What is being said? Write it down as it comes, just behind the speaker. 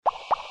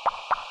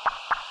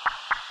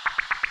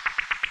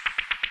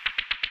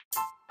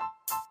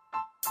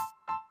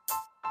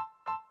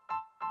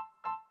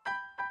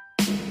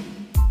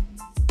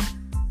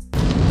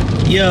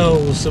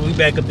Yo, so we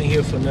back up in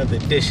here for another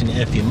edition of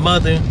F Your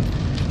Mother.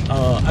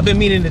 I've been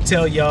meaning to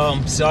tell y'all,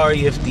 I'm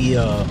sorry if the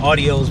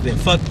audio's been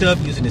fucked up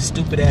using this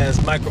stupid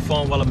ass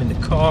microphone while I'm in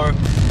the car.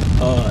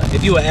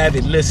 If you're an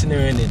avid listener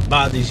and it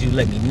bothers you,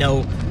 let me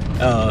know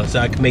so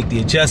I can make the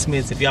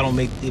adjustments. If y'all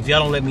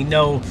don't let me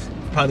know,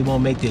 probably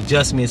won't make the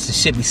adjustments. The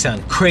shit be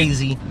sounding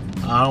crazy.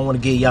 I don't want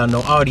to give y'all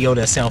no audio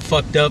that sound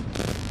fucked up.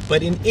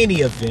 But in any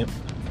event,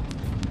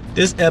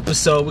 this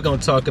episode we're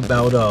gonna talk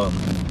about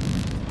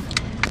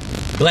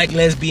black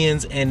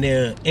lesbians and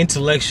their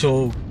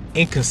intellectual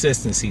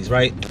inconsistencies,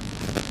 right?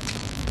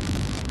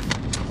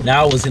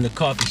 Now I was in a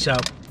coffee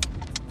shop,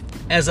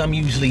 as I'm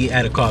usually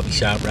at a coffee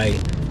shop, right?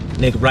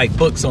 Nigga write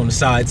books on the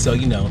side, so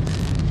you know,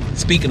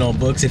 speaking on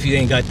books, if you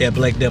ain't got that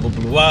Black Devil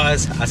Blue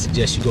Eyes, I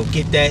suggest you go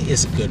get that.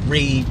 It's a good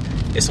read.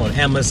 It's on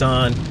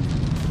Amazon.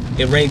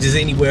 It ranges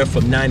anywhere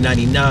from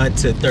 $9.99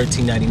 to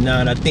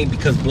 $13.99. I think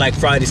because Black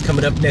Friday's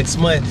coming up next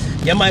month,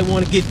 y'all might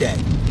want to get that.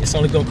 It's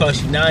only gonna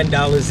cost you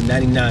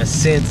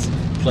 $9.99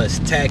 plus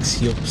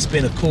tax. You'll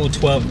spend a cool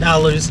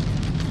 $12.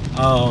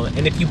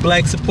 And if you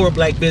black, support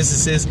black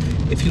businesses.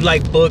 If you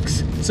like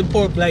books,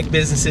 support black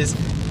businesses.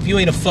 If you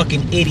ain't a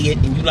fucking idiot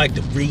and you like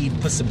to read,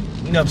 put some,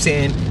 you know what I'm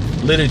saying,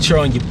 literature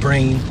on your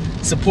brain,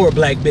 support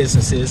black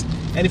businesses.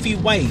 And if you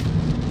white,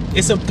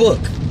 it's a book.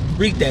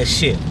 Read that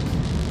shit.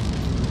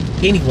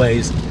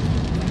 Anyways,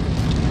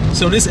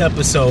 so this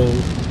episode,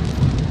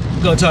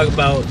 we're gonna talk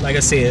about, like I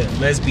said,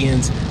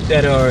 lesbians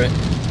that are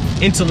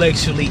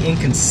intellectually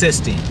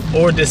inconsistent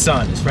or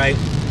dishonest, right?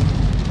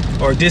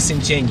 Or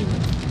disingenuous.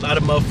 A lot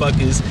of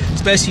motherfuckers,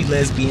 especially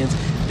lesbians,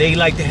 they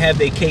like to have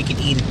their cake and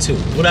eat it too.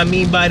 What I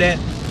mean by that,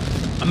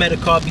 I'm at a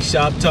coffee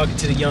shop talking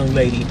to the young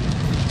lady.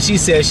 She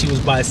said she was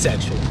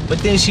bisexual, but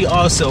then she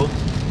also,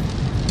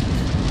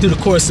 through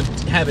the course of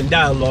having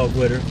dialogue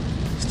with her,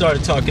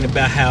 started talking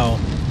about how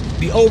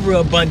the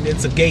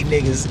overabundance of gay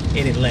niggas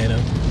in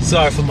Atlanta,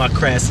 sorry for my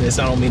crassness,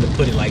 I don't mean to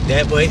put it like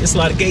that, but it's a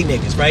lot of gay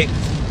niggas, right?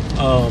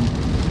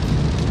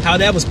 How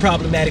that was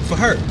problematic for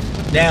her.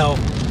 Now,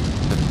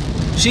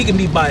 she can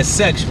be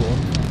bisexual,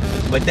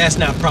 but that's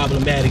not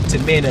problematic to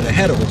men that are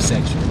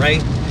heterosexual, right?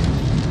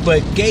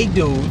 But gay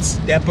dudes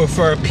that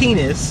prefer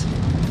penis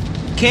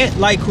can't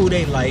like who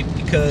they like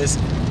because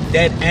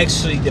that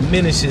actually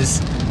diminishes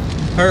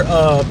her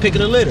pick of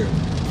the litter,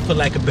 for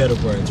lack of better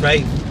words,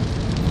 right?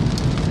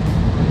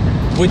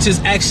 Which is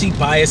actually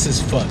biased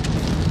as fuck.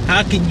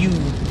 How can you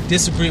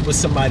disagree with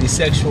somebody's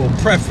sexual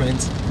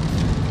preference,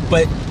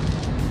 but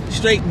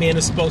straight men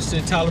are supposed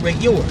to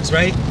tolerate yours,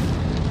 right?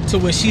 To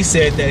which she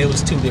said that it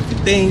was two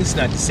different things,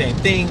 not the same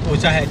thing,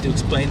 which I had to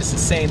explain it's the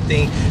same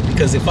thing,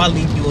 because if I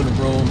leave you in the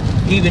room,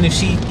 even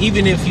if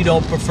you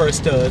don't prefer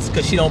studs,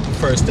 because she don't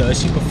prefer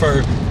studs, she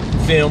prefer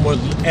film, or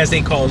as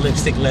they call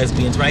lipstick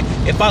lesbians, right?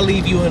 If I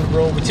leave you in the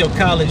room with your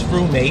college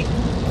roommate,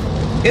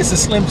 it's a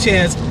slim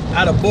chance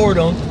out of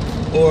boredom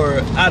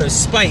or out of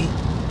spite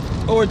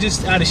or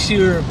just out of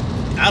sheer,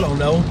 I don't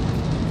know,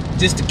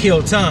 just to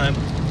kill time,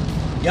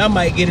 y'all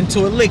might get into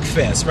a lick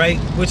fest, right?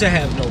 Which I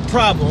have no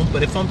problem,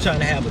 but if I'm trying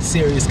to have a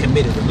serious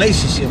committed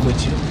relationship with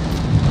you,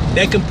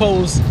 that can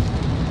pose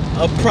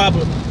a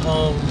problem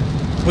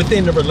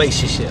within the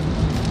relationship.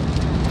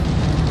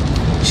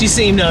 She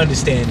seemed to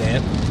understand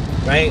that,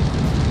 right?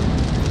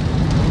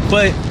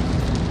 But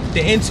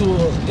the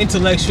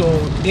intellectual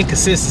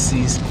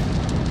inconsistencies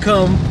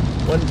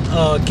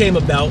came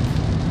about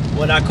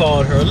when I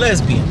called her a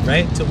lesbian,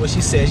 right? To what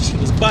she said she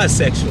was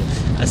bisexual.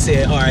 I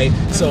said, all right,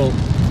 so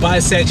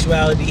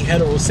bisexuality,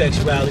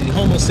 heterosexuality,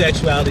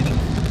 homosexuality,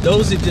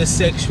 those are just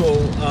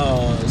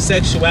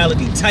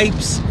sexuality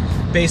types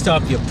based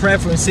off your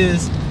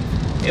preferences.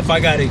 If I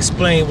gotta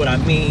explain what I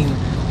mean,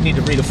 you need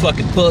to read a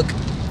fucking book.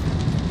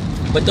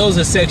 But those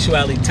are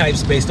sexuality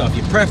types based off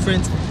your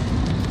preference,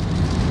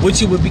 which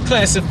you would be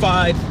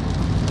classified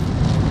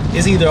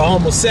as either a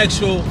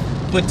homosexual,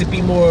 but to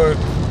be more,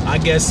 I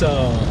guess,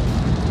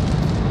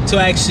 to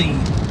actually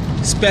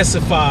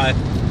specify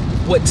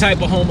what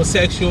type of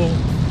homosexual,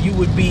 you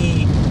would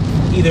be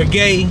either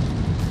gay,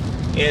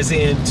 as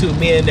in two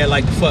men that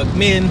like to fuck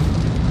men,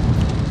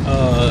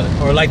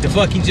 or like to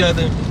fuck each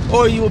other,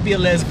 or you would be a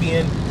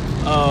lesbian,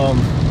 a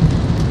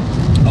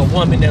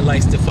woman that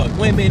likes to fuck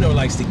women or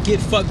likes to get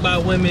fucked by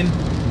women.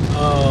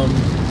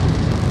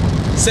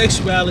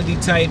 Sexuality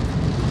type,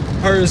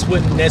 hers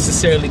wouldn't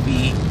necessarily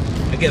be,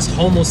 I guess,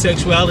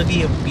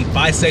 homosexuality. It would be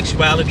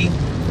bisexuality,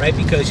 right?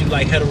 Because you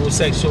like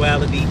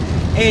heterosexuality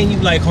and you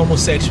like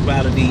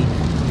homosexuality,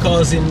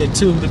 causing the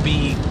two to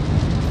be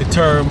the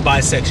term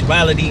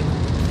bisexuality.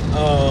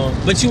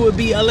 But you would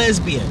be a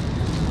lesbian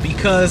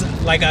because,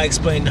 like I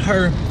explained to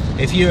her,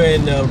 if you're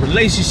in a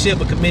relationship,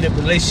 a committed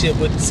relationship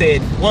with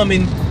said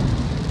woman,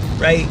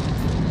 right,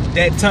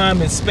 that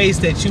time and space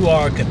that you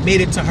are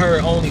committed to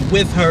her, only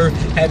with her,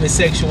 having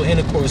sexual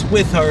intercourse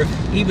with her,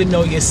 even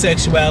though your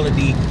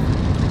sexuality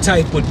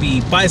type would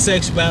be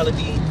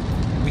bisexuality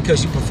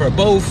because you prefer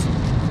both,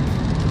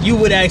 you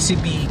would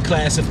actually be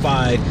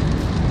classified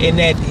in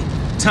that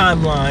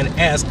timeline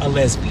as a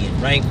lesbian,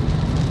 right?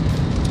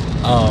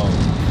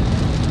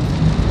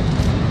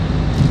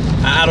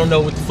 I don't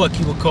know what the fuck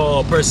you would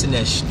call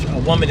a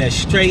woman that's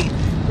straight,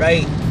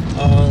 right?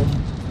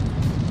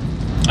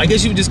 I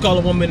guess you would just call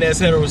a woman that's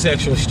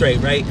heterosexual straight,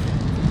 right?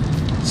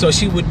 So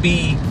she would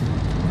be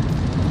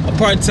a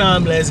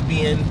part-time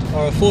lesbian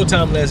or a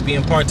full-time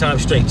lesbian, part-time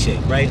straight chick,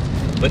 right?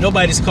 But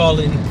nobody's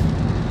calling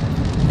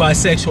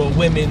bisexual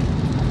women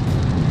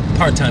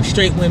part-time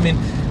straight women.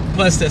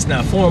 Plus, that's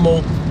not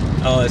formal.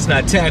 It's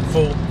not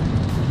tactful,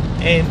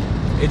 and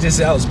it just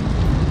sounds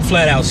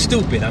flat out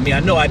stupid. I mean, I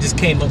know I just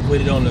came up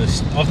with it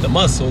off the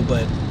muscle,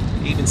 but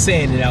even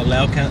saying it out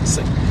loud kind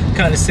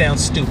of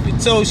sounds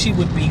stupid. So she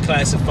would be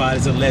classified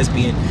as a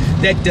lesbian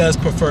that does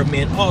prefer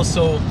men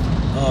also,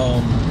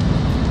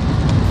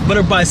 but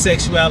her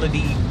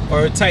bisexuality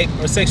or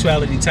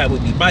sexuality type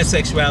would be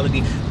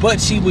bisexuality, but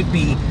she would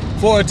be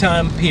for a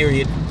time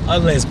period a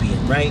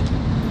lesbian, right?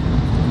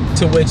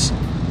 To which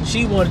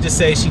she wanted to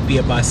say she'd be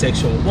a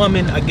bisexual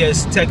woman. I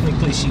guess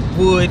technically she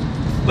would,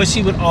 but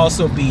she would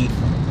also be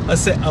a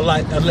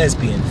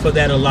lesbian for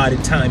that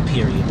allotted time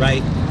period,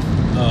 right?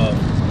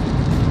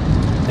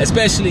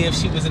 Especially if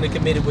she wasn't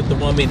committed with the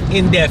woman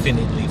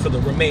indefinitely for the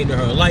remainder of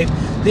her life,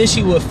 then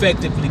she will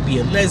effectively be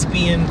a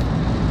lesbian.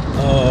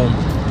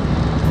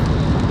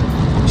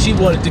 She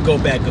wanted to go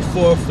back and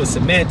forth for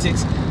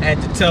semantics. I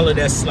had to tell her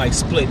that's like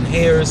splitting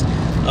hairs,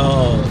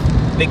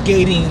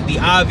 negating the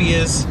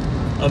obvious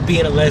of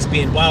being a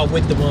lesbian while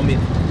with the woman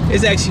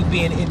is actually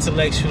being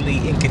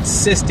intellectually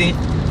inconsistent.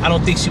 I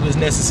don't think she was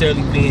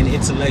necessarily being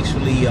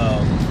intellectually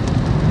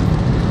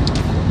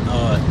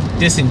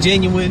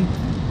disingenuous,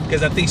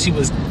 because I think she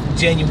was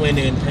genuine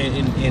in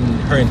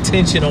her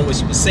intention on what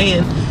she was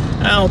saying.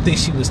 I don't think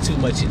she was too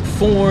much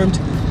informed,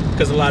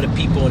 because a lot of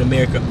people in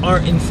America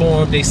aren't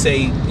informed. They say,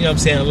 you know what I'm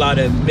saying, a lot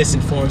of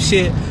misinformed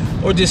shit,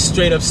 or just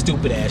straight up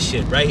stupid ass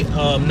shit, right?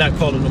 I'm not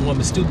calling the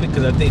woman stupid,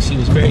 because I think she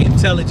was very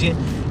intelligent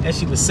and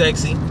she was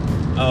sexy.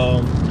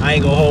 I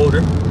ain't gonna hold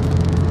her.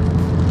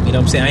 You know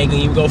what I'm saying? I ain't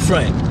gonna even go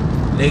front.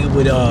 Nigga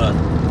would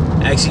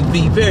actually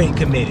be very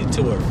committed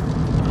to her.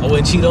 I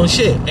wouldn't cheat on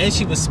shit. And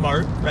she was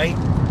smart, right?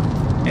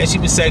 And she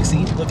was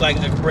sexy. Looked like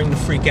I could bring the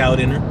freak out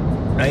in her,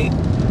 right?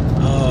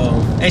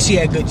 And she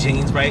had good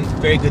genes, right?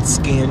 Very good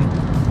skin,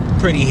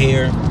 pretty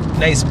hair,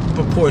 nice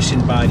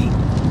proportioned body.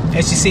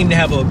 And she seemed to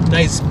have a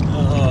nice,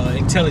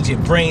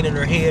 intelligent brain in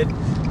her head.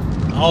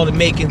 All the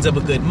makings of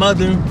a good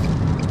mother,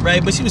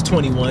 right? But she was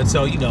 21,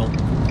 so, you know,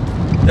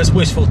 that's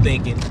wishful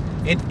thinking.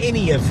 In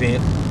any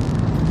event,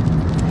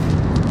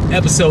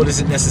 episode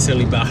isn't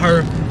necessarily about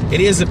her. It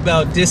is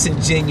about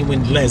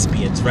disingenuous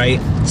lesbians, right?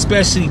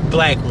 Especially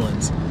black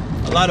ones.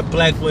 A lot of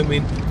black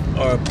women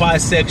are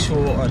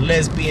bisexual or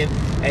lesbian,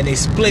 and they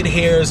split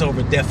hairs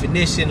over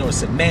definition or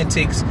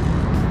semantics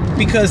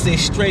because they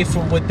stray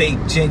from what they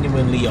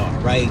genuinely are,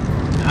 right?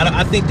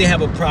 I think they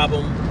have a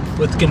problem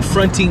with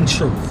confronting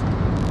truth.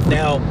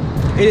 Now,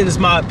 it is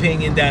my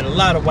opinion that a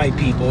lot of white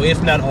people,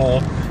 if not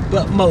all,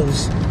 but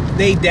most,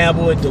 they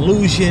dabble in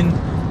delusion,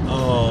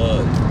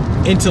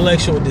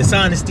 intellectual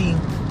dishonesty.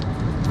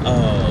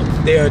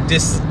 They are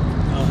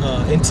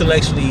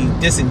intellectually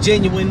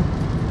disingenuous.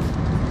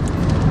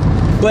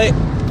 But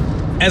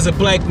as a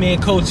black man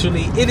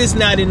culturally, it is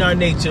not in our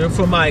nature,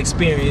 from my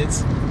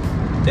experience,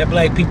 that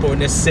black people are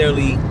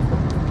necessarily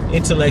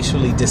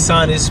intellectually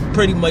dishonest,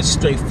 pretty much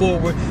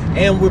straightforward,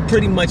 and we're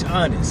pretty much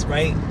honest,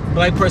 right?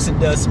 Black person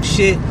does some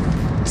shit,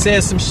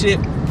 says some shit,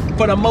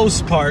 for the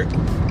most part,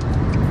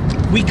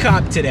 we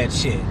cop to that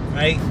shit,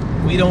 right?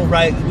 We don't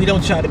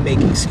try to make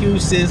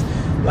excuses.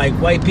 Like,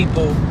 white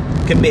people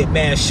commit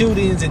mass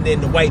shootings, and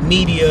then the white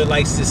media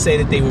likes to say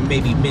that they were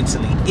maybe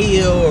mentally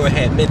ill or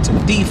had mental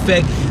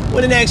defect,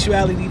 when in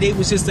actuality they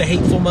was just a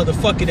hateful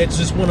motherfucker that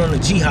just went on a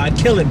jihad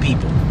killing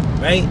people,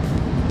 right?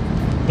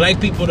 Black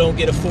people don't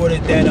get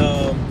afforded that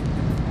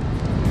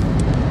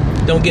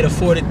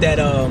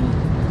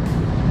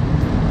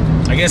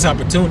I guess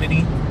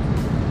opportunity.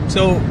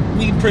 So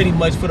we pretty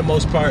much, for the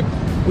most part,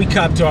 we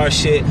cop to our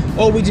shit,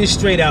 or we just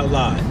straight out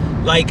lie.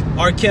 Like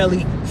R.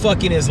 Kelly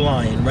fucking is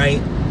lying,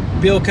 right?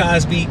 Bill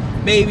Cosby,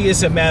 maybe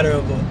it's a matter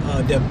of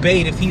a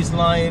debate if he's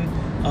lying.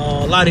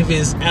 A lot of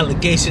his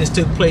allegations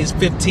took place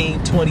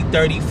 15, 20,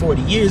 30,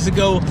 40 years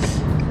ago.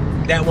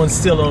 That one's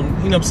still on,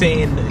 you know what I'm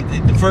saying,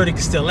 the verdict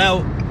is still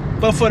out.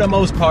 But for the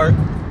most part,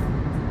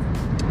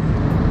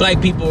 black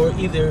people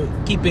either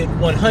keep it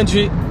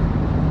 100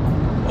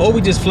 or we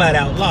just flat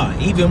out lie,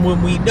 even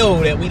when we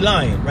know that we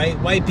lying, right?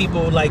 White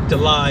people like to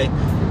lie,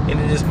 and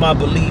it is my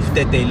belief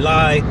that they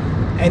lie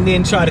and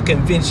then try to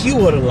convince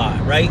you of the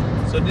lie, right?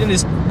 So then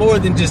it's more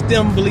than just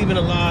them believing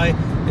a lie.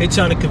 They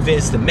trying to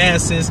convince the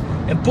masses.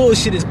 And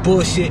bullshit is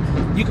bullshit.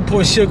 You can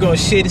pour sugar on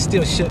shit, it's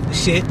still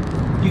shit.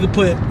 You can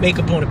put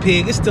makeup on a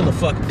pig, it's still a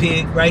fucking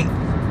pig, right?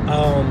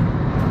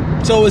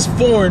 So it's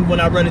foreign when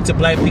I run into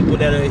black people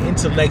that are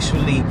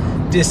intellectually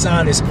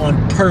dishonest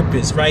on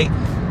purpose, right?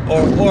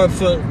 Or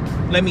for,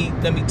 let me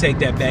take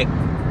that back.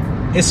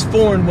 It's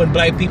foreign when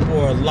black people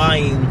are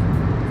lying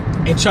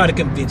and try to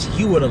convince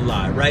you of the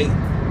lie, right?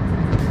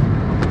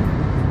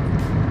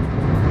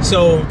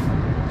 So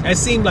it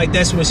seemed like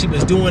that's what she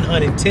was doing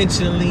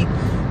unintentionally,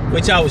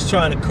 which I was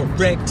trying to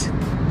correct.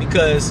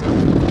 Because,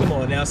 come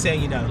on now,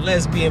 saying you're not a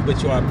lesbian,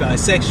 but you are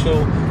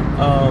bisexual,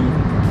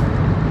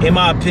 in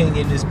my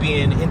opinion, is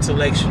being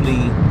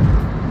intellectually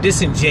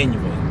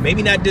disingenuous.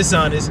 Maybe not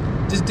dishonest,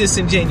 just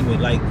disingenuous.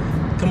 Like,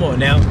 come on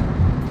now.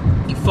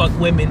 You fuck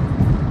women,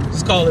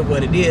 just call it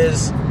what it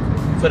is,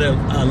 for the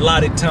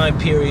allotted time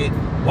period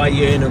while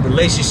you're in a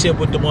relationship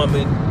with the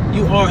woman.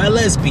 You are a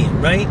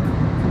lesbian, right?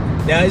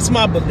 Now, it's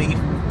my belief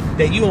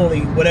that you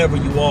only whatever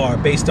you are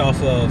based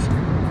off of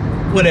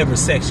whatever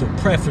sexual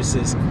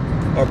preferences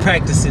or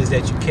practices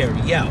that you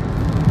carry out.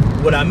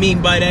 What I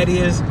mean by that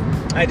is,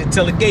 I had to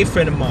tell a gay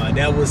friend of mine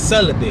that was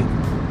celibate.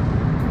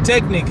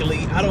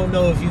 Technically, I don't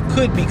know if you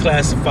could be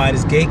classified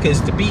as gay,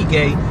 because to be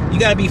gay, you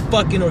gotta be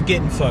fucking or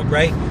getting fucked,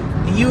 right?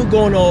 And you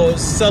going on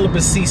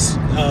celibacy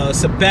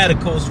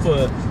sabbaticals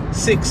for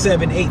 6,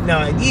 7, 8,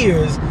 9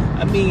 years.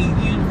 I mean,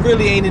 you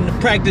really ain't in the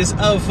practice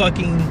of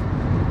fucking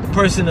the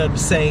person of the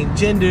same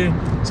gender.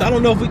 So I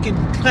don't know if we can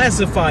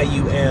classify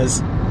you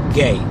as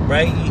gay,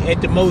 right?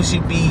 At the most,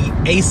 you'd be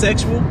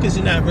asexual, because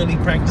you're not really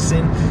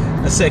practicing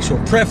a sexual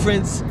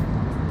preference.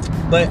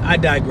 But I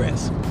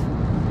digress.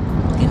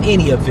 In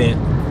any event,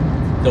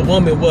 the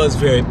woman was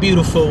very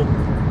beautiful,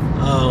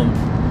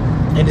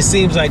 and it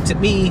seems like, to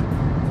me,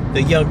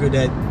 the younger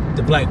that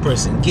the black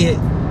person get,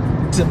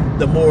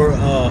 the more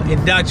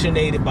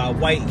indoctrinated by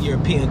white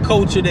European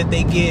culture that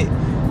they get,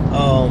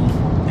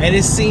 and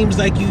it seems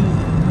like you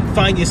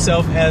find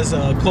yourself as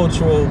a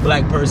cultural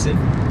black person,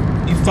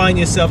 you find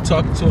yourself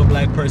talking to a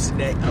black person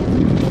that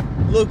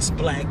looks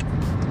black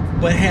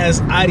but has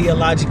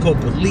ideological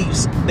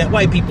beliefs that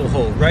white people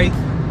hold, right?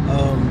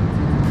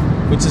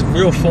 Which is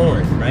real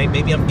foreign, right?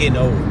 Maybe I'm getting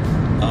old.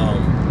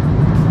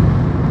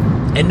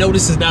 And no,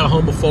 this is not a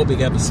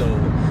homophobic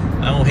episode.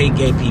 I don't hate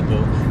gay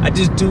people. I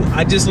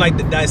just like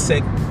to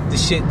dissect the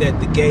shit that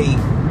the gay,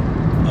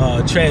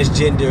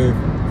 transgender,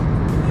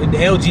 the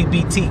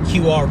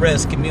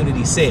LGBTQRS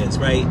community says,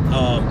 right?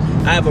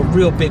 I have a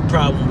real big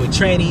problem with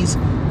trannies,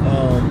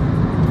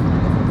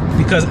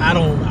 because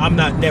I'm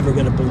not never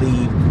gonna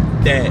believe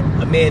that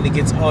a man that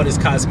gets all this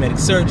cosmetic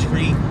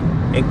surgery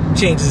and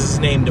changes his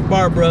name to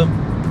Barbara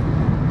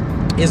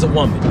is a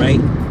woman, right?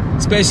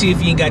 Especially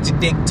if you ain't got your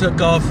dick took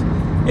off.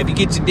 If you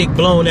get your dick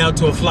blown out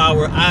to a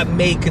flower, I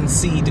may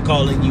concede to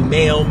calling you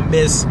male,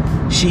 miss,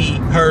 she,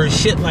 her,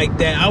 shit like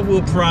that. I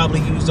will probably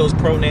use those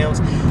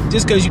pronouns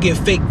just because you get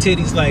fake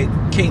titties like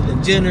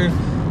Caitlyn Jenner,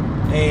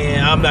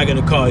 and I'm not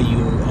going to call you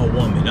a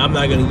woman. I'm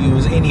not going to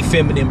use any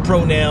feminine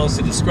pronouns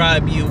to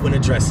describe you when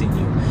addressing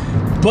you.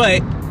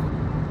 But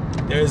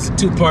there's a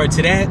two-part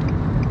to that.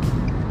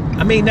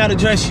 I may not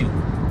address you.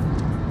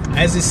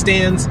 As it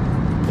stands,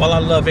 while I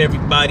love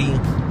everybody,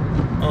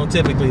 I don't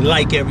typically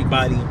like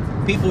everybody.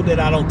 People that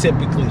I don't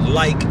typically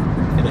like,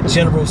 in a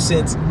general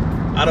sense,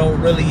 I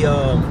don't really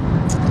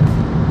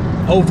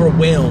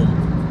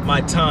overwhelm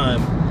my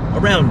time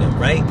around them,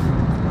 right?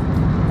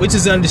 Which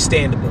is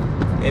understandable.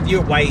 If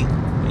you're white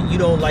and you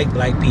don't like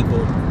black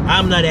people,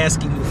 I'm not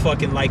asking you to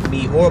fucking like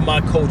me or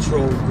my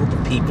cultural group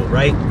of people,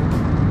 right?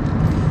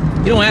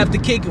 You don't have to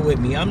kick it with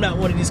me. I'm not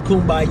one of these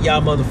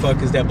kumbaya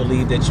motherfuckers that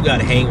believe that you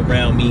gotta hang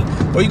around me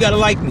or you gotta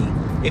like me.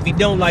 If you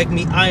don't like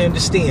me, I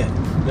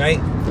understand, right?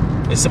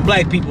 There's some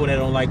black people that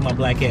don't like my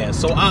black ass,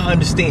 so I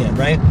understand,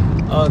 right?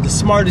 The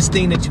smartest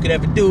thing that you could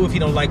ever do if you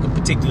don't like a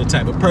particular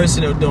type of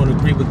person or don't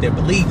agree with their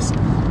beliefs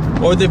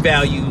or their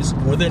values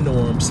or their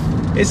norms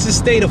is to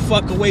stay the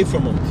fuck away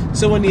from them.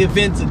 So in the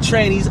event of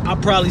trannies, I'll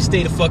probably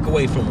stay the fuck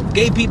away from them.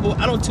 Gay people,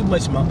 I don't too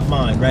much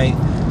mind, right?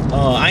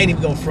 I ain't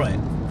even gonna front.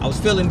 I was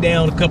feeling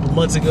down a couple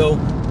months ago,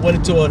 went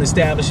into an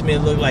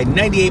establishment, looked like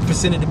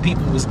 98% of the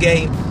people was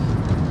gay.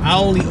 I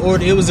only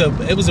ordered, it was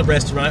a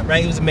restaurant,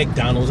 right? It was a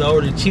McDonald's. I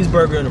ordered a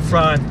cheeseburger and a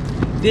fry.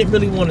 Didn't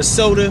really want a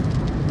soda.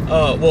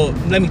 Well,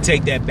 let me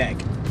take that back.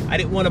 I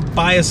didn't want to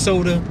buy a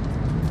soda,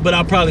 but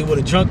I probably would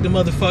have drunk the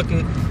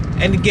motherfucker.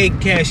 And the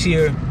gate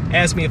cashier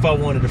asked me if I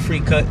wanted a free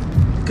cut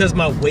because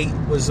my wait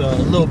was a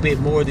little bit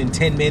more than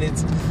 10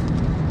 minutes.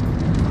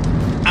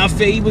 I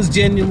feel he was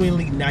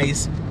genuinely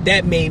nice.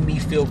 That made me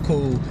feel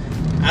cool.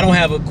 I don't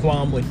have a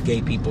qualm with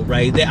gay people,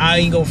 right? That I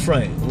ain't gonna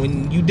front.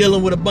 When you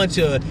dealing with a bunch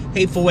of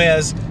hateful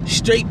ass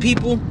straight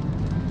people,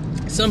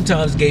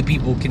 sometimes gay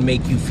people can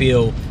make you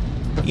feel,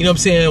 you know what I'm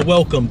saying,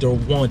 welcomed or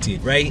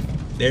wanted, right?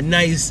 They're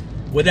nice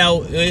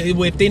without,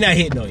 if they're not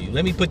hitting on you.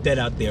 Let me put that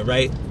out there,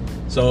 right?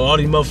 So all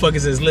these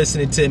motherfuckers that's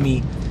listening to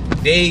me,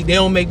 they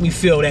don't make me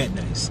feel that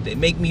nice. They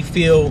make me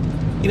feel, you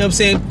know what I'm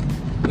saying?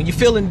 When you're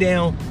feeling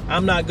down,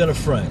 I'm not gonna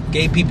front.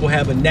 Gay people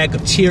have a knack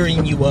of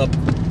cheering you up,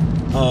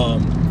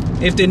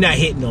 if they're not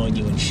hitting on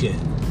you and shit.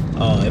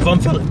 If I'm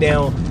feeling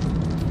down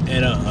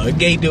and a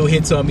gay dude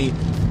hits on me,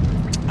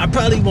 I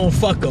probably won't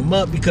fuck them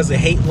up because of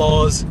hate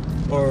laws,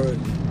 or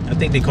I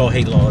think they call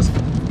hate laws.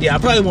 Yeah, I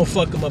probably won't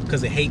fuck them up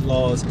because of hate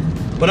laws,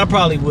 but I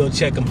probably will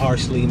check them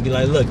harshly and be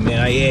like, look, man,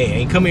 I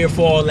ain't come here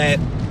for all that.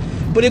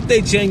 But if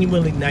they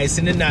genuinely nice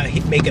and they're not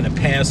making a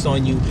pass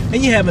on you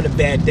and you're having a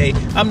bad day,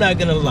 I'm not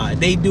gonna lie,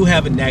 they do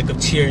have a knack of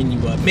cheering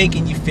you up,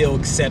 making you feel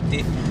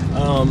accepted.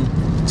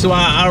 So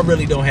I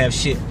really don't have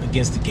shit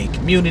against the gay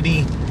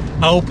community.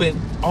 I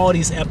all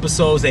these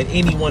episodes that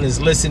anyone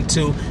has listened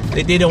to,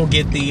 that they don't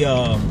get the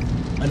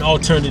an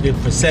alternative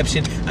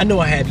perception. I know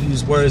I have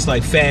used words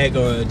like fag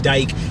or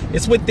dyke.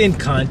 It's within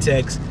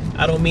context.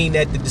 I don't mean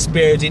that to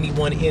disparage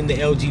anyone in the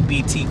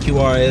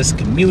LGBTQRS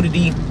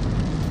community.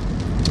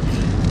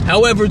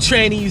 However,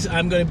 trannies,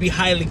 I'm going to be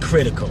highly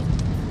critical.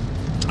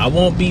 I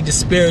won't be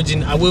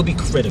disparaging, I will be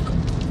critical.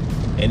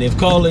 And if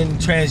calling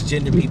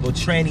transgender people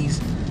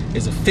trannies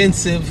is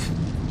offensive,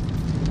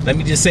 let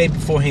me just say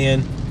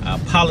beforehand, I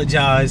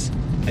apologize.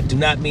 I do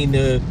not mean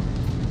to,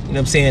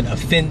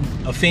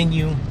 offend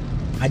you.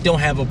 I don't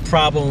have a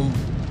problem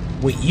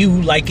with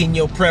you liking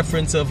your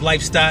preference of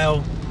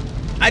lifestyle.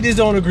 I just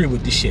don't agree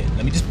with this shit.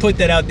 Let me just put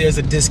that out there as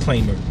a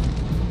disclaimer.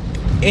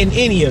 In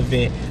any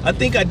event, I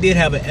think I did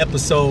have an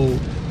episode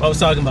where I was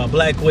talking about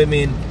black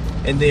women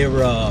and their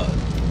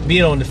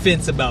being on the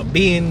fence about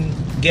being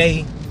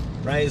gay,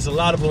 right? There's a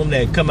lot of them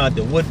that come out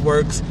the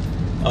woodworks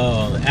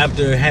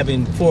after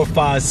having 4,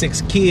 5,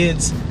 6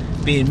 kids,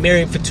 being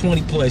married for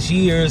 20 plus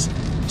years,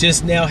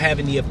 just now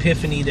having the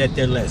epiphany that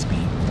they're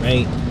lesbian,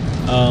 right?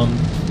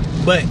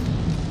 But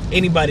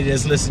anybody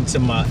that's listened to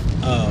my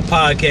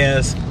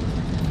podcast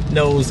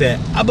knows that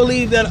I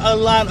believe that a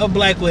lot of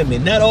black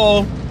women, not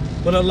all,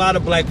 but a lot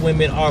of black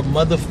women are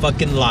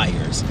motherfucking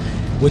liars,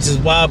 which is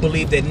why I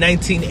believe that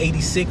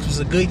 1986 was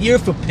a good year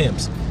for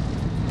pimps.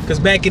 Because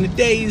back in the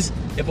days,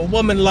 if a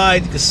woman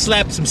lied, you could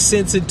slap some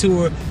sense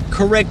into her,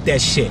 correct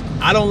that shit.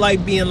 I don't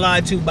like being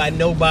lied to by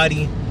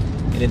nobody,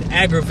 and it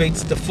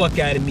aggravates the fuck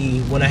out of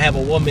me when I have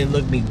a woman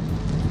look me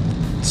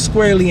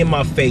squarely in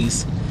my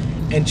face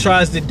and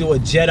tries to do a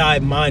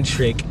Jedi mind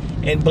trick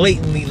and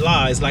blatantly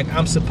lies like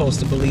I'm supposed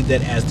to believe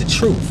that as the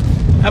truth.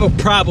 I have a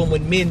problem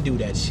when men do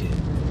that shit.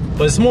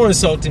 But it's more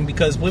insulting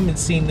because women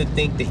seem to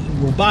think that you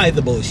will buy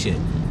the bullshit.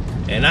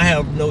 And I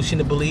have a notion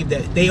to believe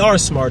that they are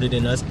smarter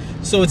than us.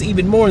 So it's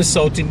even more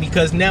insulting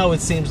because now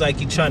it seems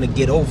like you're trying to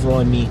get over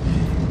on me.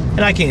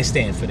 And I can't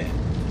stand for that.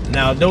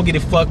 Now, don't get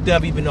it fucked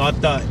up, even though I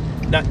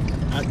think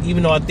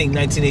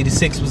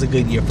 1986 was a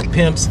good year for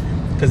pimps.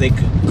 Because they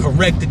could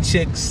correct the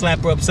chick, slap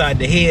her upside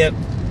the head.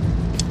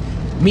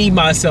 Me,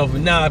 myself,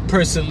 and I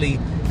personally,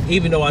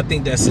 even though I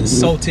think that's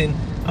insulting,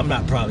 I'm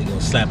not probably going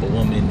to slap a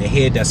woman in the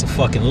head that's a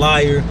fucking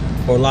liar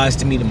or lies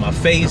to me to my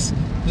face.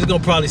 I'm just going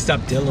to probably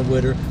stop dealing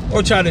with her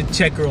or try to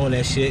check her on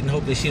that shit and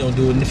hope that she don't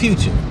do it in the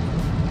future.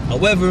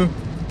 However,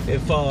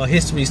 if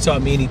history's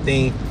taught me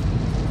anything,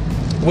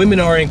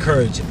 women are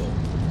incorrigible.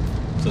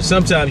 So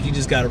sometimes you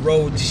just got to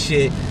roll with the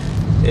shit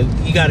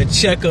and you got to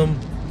check them.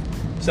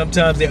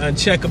 Sometimes they're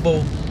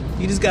uncheckable.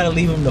 You just got to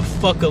leave them the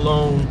fuck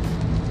alone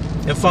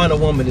and find a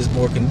woman that's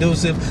more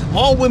conducive.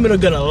 All women are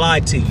going to lie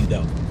to you,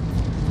 though.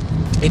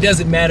 It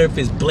doesn't matter if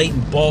it's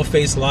blatant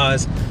bald-faced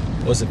lies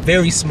or it's a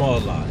very small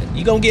lie.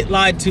 You're going to get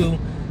lied to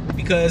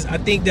because I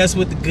think that's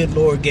what the good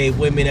Lord gave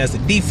women as a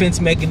defense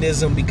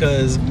mechanism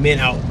because men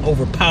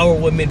overpower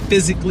women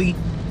physically.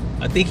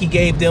 I think he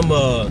gave them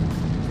a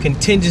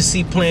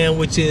contingency plan,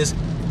 which is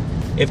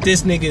if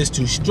this nigga is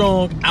too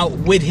strong,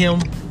 outwit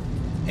him.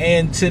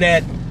 And to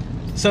that,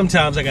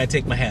 sometimes I got to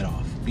take my hat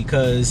off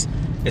because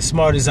as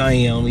smart as I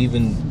am,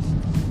 even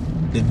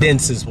the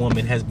densest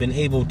woman has been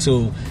able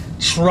to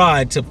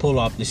try to pull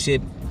off the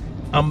shit.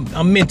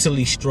 I'm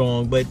mentally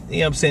strong, but you know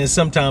what I'm saying,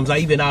 sometimes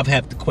I've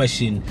had to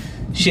question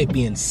shit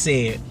being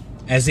said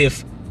as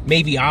if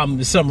maybe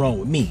there's something wrong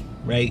with me,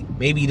 right?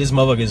 Maybe this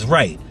motherfucker is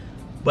right.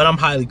 But I'm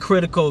highly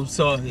critical,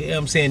 so you know what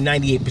I'm saying,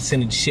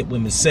 98% of the shit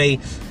women say,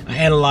 I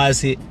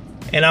analyze it,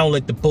 and I don't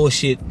let the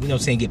bullshit, you know what I'm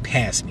saying, get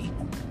past me.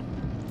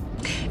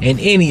 In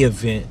any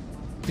event,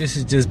 this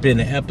has just been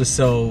an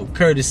episode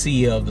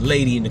courtesy of the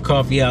lady in the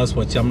coffee house,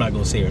 which I'm not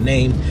going to say her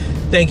name.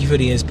 Thank you for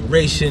the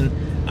inspiration.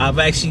 I've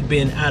actually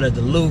been out of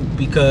the loop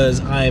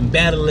because I am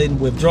battling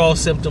withdrawal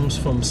symptoms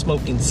from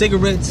smoking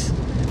cigarettes,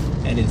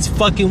 and it's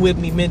fucking with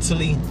me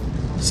mentally.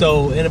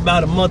 So in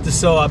about a month or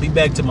so, I'll be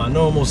back to my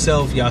normal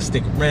self. Y'all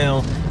stick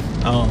around.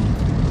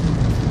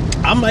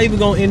 I'm not even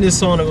going to end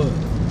this on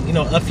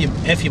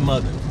F your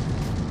mother.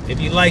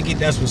 If you like it,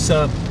 that's what's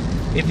up.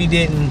 If you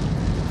didn't,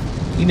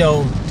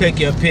 take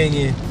your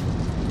opinion,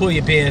 pull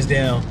your pants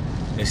down,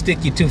 and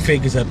stick your 2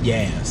 fingers up your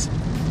ass.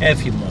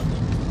 F your mother.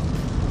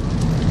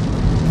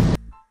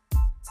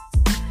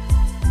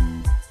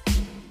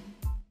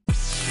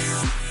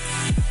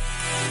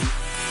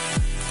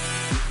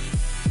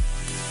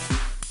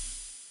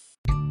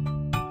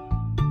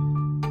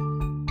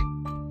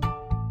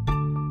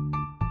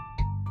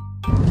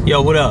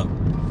 Yo, what up?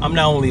 I'm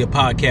not only a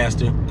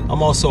podcaster,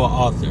 I'm also an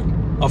author.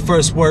 My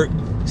first work,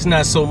 it's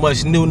not so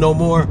much new no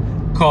more,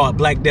 called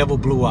Black Devil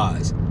Blue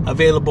Eyes.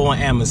 Available on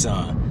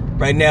Amazon.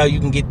 Right now you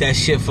can get that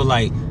shit for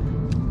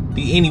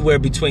be anywhere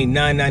between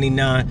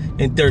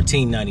 $9.99 and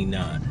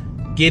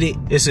 $13.99. Get it?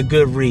 It's a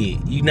good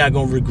read. You're not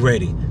gonna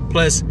regret it.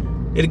 Plus,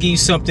 it'll give you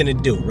something to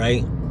do,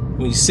 right?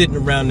 When you're sitting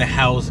around the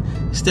house,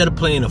 instead of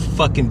playing a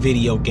fucking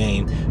video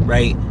game,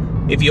 right?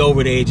 If you're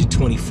over the age of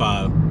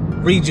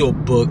 25, read your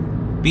book,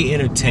 be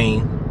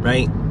entertained,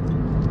 right?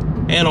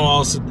 And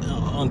also,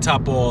 on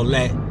top of all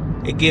that,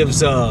 it gives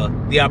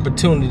the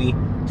opportunity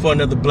for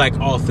another black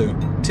author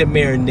to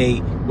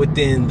marinate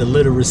within the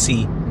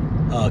literacy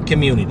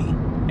community.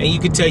 And you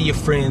can tell your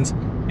friends,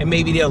 and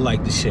maybe they'll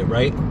like the shit,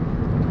 right?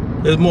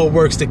 There's more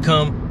works to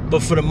come,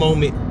 but for the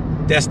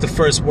moment, that's the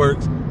first work.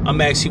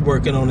 I'm actually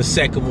working on the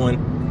second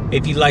one.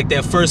 If you like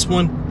that first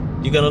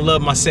one, you're gonna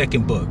love my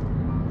second book.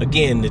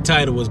 Again, the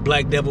title was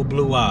Black Devil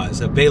Blue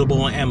Eyes,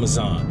 available on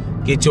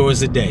Amazon. Get yours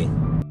today.